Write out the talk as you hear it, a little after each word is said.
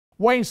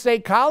Wayne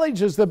State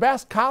College is the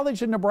best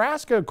college in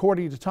Nebraska,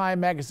 according to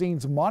Time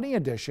Magazine's Money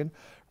Edition.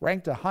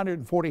 Ranked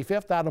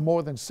 145th out of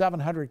more than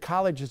 700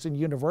 colleges and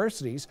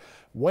universities,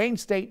 Wayne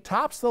State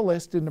tops the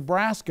list in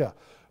Nebraska.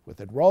 With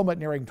enrollment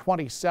nearing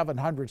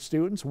 2,700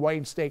 students,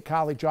 Wayne State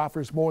College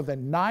offers more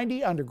than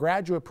 90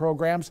 undergraduate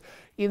programs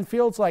in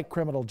fields like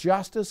criminal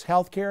justice,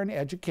 healthcare, and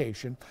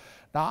education.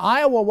 Now,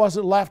 Iowa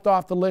wasn't left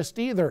off the list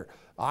either.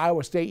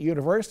 Iowa State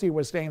University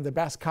was named the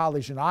best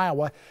college in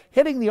Iowa,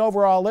 hitting the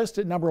overall list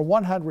at number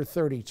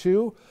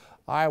 132.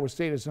 Iowa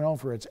State is known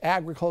for its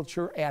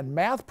agriculture and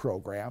math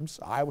programs.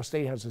 Iowa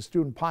State has a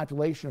student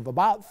population of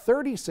about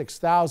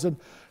 36,000,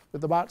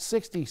 with about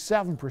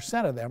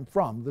 67% of them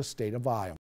from the state of Iowa.